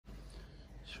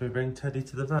Shall we bring Teddy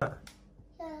to the vet?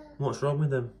 Yeah. What's wrong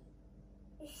with him?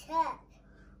 He's sick.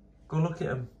 Go look at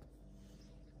him.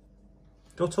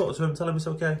 Go talk to him, tell him it's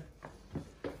okay.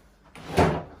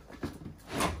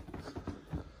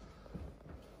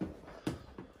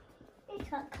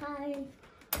 It's okay.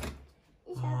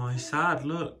 Oh, he's sad,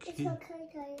 look. It's okay,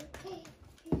 Daddy.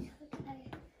 It's okay.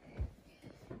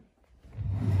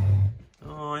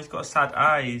 Oh, he's got sad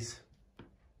eyes.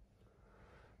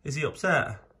 Is he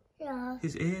upset? Yeah.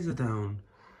 His ears are down.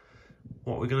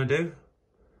 What are we going to do?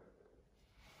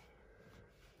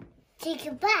 Take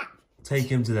him back. Take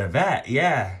him to the vet,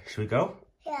 yeah. Should we go?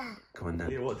 Yeah. Come on then.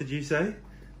 Yeah, what did you say?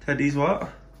 Teddy's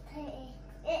what?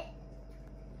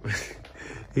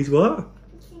 He's what?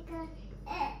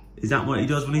 Is that what he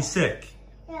does when he's sick?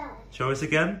 Yeah. Show us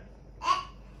again.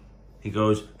 He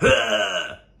goes,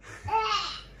 "Huh!"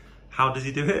 How does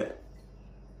he do it?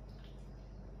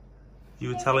 You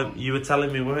were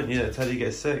telling me, weren't you, that Teddy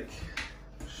gets sick?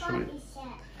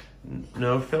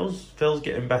 No, Phil's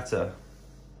getting better.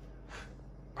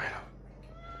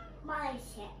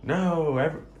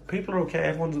 No, people are okay.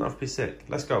 Everyone doesn't have to be sick.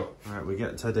 Let's go. All right, we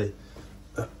get Teddy.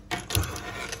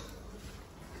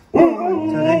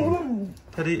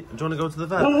 Teddy, do you want to go to the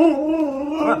vet?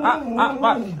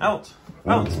 Back, out.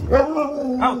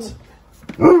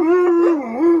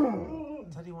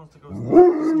 Teddy wants to go to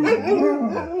the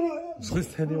vet. Does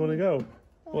Teddy want to go?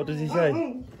 What does he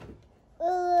say?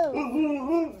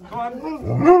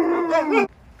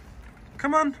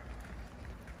 Come on.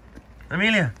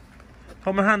 Amelia,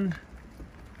 hold my hand.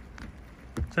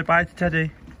 Say bye to Teddy.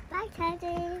 Bye,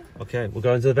 Teddy. Okay, we're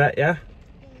going to the vet, yeah?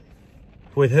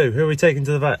 With who? Who are we taking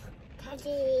to the vet?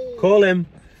 Teddy. Call him.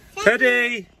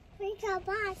 Teddy!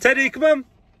 Teddy, come on.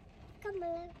 Come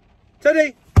on.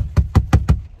 Teddy!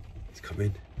 He's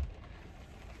coming.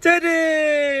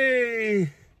 Teddy!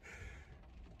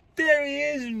 There he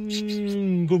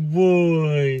is. Good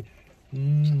boy.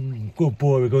 Good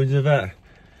boy, we're going to the vet.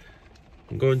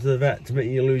 I'm going to the vet to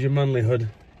make you lose your manlyhood.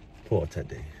 Poor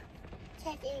Teddy.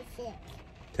 Teddy's sick.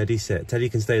 Teddy's sick. Teddy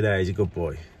can stay there, he's a good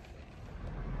boy.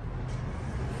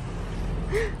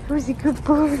 Who's a good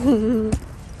boy?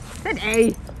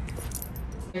 Teddy!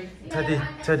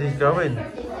 Teddy's going.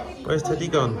 Where's Teddy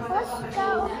gone? Let's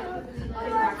go.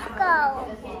 Let's go.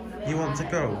 You want to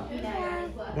go? Yeah.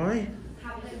 Why?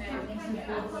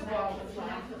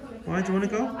 Why do you want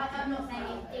to go?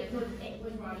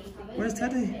 Where's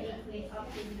Teddy?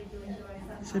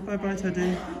 Say bye-bye,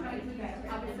 Teddy.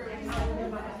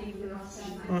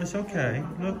 Oh, it's okay.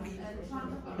 Look.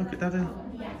 Look at Daddy.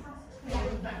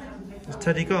 Is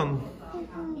Teddy gone?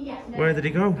 Where did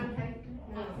he go?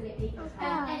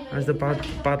 Has the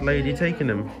bad lady taken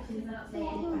him?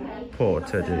 Poor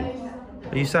Teddy.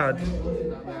 Are you sad?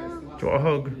 Do you want a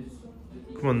hug?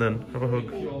 Come on then, have a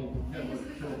hug.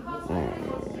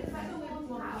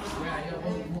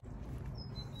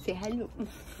 Say hello.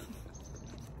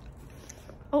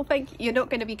 Oh, thank you. You're not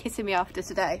going to be kissing me after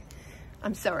today.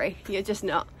 I'm sorry, you're just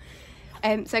not.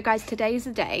 So guys, today is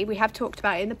the day. We have talked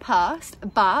about it in the past,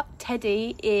 but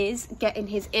Teddy is getting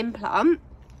his implant.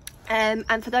 And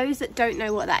for those that don't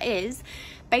know what that is,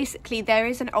 basically there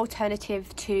is an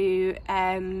alternative to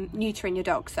neutering your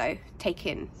dog, so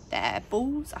taking their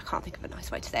balls. I can't think of a nice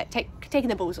way to say it. Taking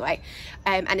their balls away.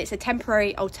 And it's a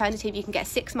temporary alternative. You can get a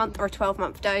 6-month or a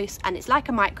 12-month dose, and it's like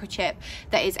a microchip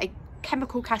that is a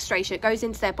chemical castration. It goes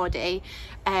into their body,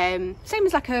 same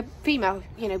as like a female.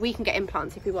 You know, we can get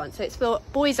implants if we want, so it's for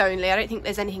boys only. I don't think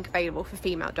there's anything available for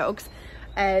female dogs.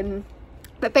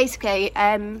 But basically,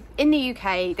 in the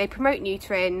UK, they promote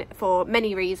neutering for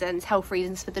many reasons, health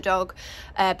reasons for the dog,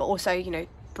 but also, you know,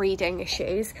 breeding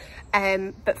issues.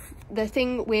 But the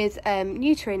thing with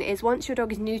neutering is once your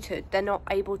dog is neutered, they're not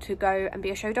able to go and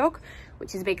be a show dog,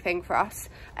 which is a big thing for us.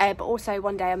 But also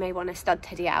one day I may want to stud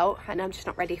Teddy out, and I'm just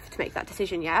not ready to make that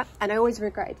decision yet. And I always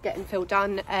regretted getting Phil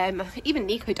done, even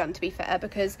Nico done, to be fair,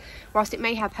 because whilst it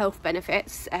may have health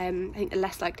benefits, I think they're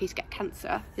less likely to get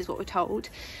cancer, is what we're told.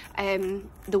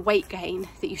 The weight gain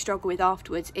that you struggle with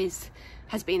afterwards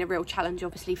has been a real challenge,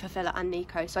 obviously, for Phil and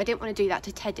Nico. So I didn't want to do that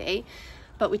to Teddy.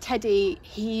 But with Teddy,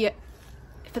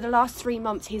 for the last 3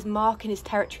 months, he's marking his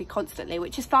territory constantly,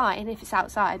 which is fine if it's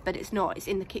outside, but it's not. It's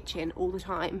in the kitchen all the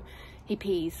time. He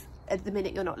pees at the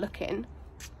minute you're not looking,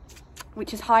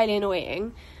 which is highly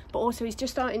annoying. But also he's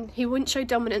just starting, he wouldn't show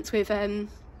dominance with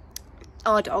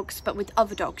our dogs, but with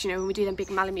other dogs, you know, when we do them big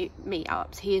Malamute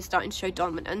meetups, he is starting to show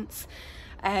dominance.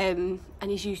 And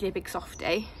he's usually a big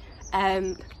softie,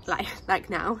 like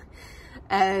now.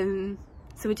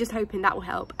 So we're just hoping that will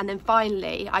help. And then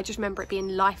finally, I just remember it being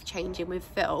life-changing with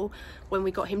Phil when we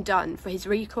got him done for his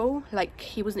recall. Like,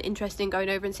 he wasn't interested in going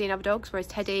over and seeing other dogs, whereas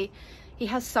Teddy, he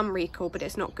has some recall, but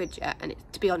it's not good yet. And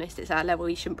to be honest, it's at a level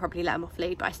you shouldn't probably let him off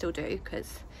lead, but I still do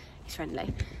because he's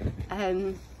friendly.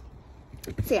 So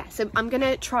yeah, so I'm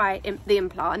gonna try the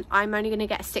implant. I'm only gonna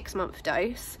get a 6-month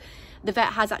dose. The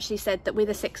vet has actually said that with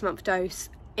a 6-month dose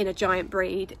in a giant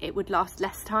breed, it would last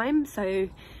less time. So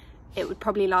it would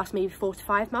probably last maybe 4 to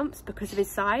 5 months because of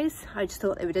his size. I just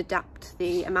thought they would adapt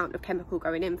the amount of chemical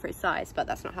going in for his size, but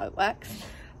that's not how it works.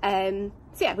 So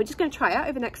yeah, we're just going to try it out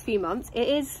over the next few months. It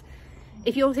is,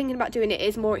 if you're thinking about doing it, it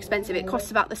is more expensive. It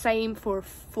costs about the same for a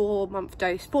 4-month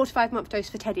dose, 4 to 5 month dose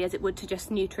for Teddy as it would to just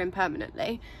neuter him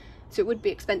permanently. So it would be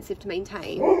expensive to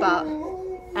maintain, but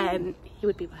he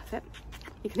would be worth it.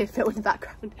 You can hear Phil in the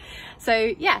background.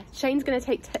 So yeah, Shane's going to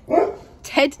take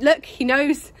Ted, look, he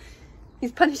knows.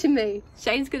 He's punishing me.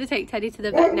 Shane's going to take Teddy to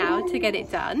the vet now to get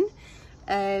it done.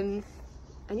 And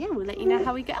yeah, we'll let you know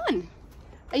how we get on.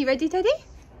 Are you ready, Teddy?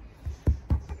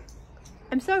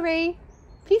 I'm sorry.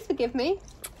 Please forgive me.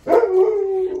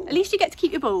 At least you get to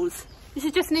keep your balls. This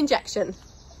is just an injection.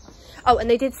 Oh, and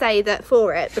they did say that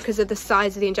for it, because of the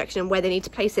size of the injection and where they need to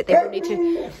place it, they will need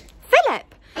to...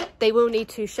 Philip! They will need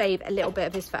to shave a little bit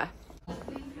of his fur.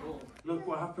 Look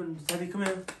what happened. Teddy, come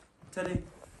here. Teddy,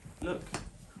 look.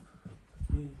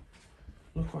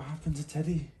 Look what happened to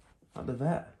Teddy at the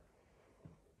vet.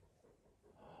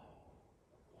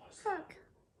 Look.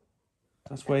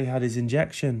 That's where he had his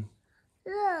injection.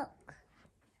 Look.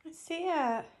 I see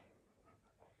it.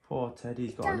 Poor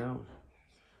Teddy's got an out.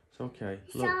 It's okay.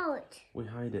 Look, Out. we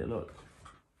hide it, look.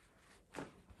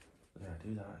 Yeah,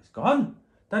 do that. It's gone.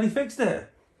 Daddy fixed it.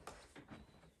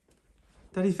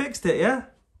 Daddy fixed it, yeah?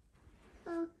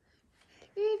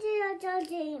 You do that,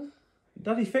 Daddy.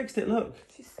 Daddy fixed it, look.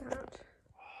 She's sad.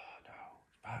 Oh, no.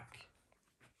 Back.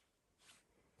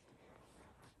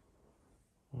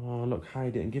 Oh, look,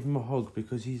 hide it and give him a hug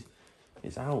because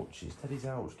it's ouch. It's Teddy's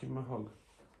ouch. Give him a hug.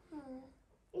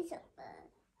 It's up there.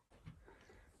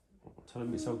 Tell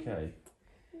him it's okay.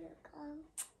 Look,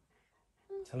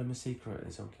 Tell him a secret.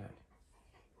 It's okay.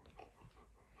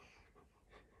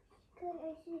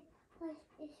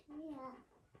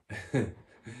 I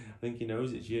think he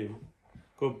knows it's you.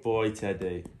 Good boy,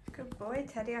 Teddy. Good boy,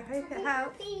 Teddy. I hope it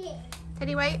helps.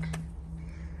 Teddy, wait.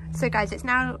 So guys, it's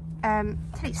now,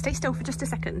 Teddy, stay still for just a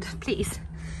second, please.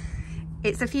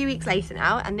 It's a few weeks later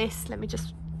now, and this, let me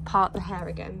just part the hair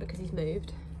again because he's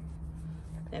moved.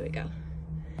 There we go.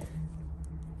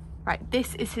 Right,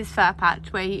 this is his fur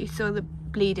patch where you saw the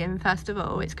bleeding first of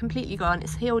all. It's completely gone,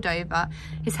 it's healed over.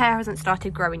 His hair hasn't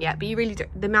started growing yet, but you really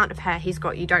don't, the amount of hair he's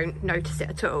got, you don't notice it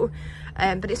at all.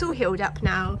 But it's all healed up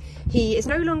now. He is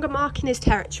no longer marking his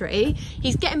territory.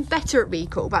 He's getting better at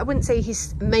recall, but I wouldn't say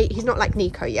he's not like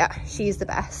Nico yet. She's the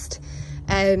best.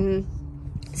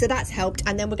 So that's helped,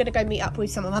 and then we're going to go meet up with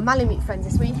some of my Malamute friends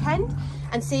this weekend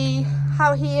and see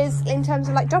how he is in terms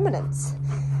of like dominance.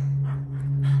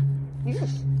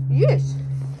 Yes.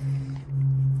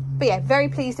 But yeah, very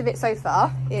pleased with it so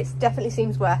far. It definitely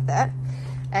seems worth it,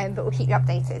 but we'll keep you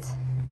updated.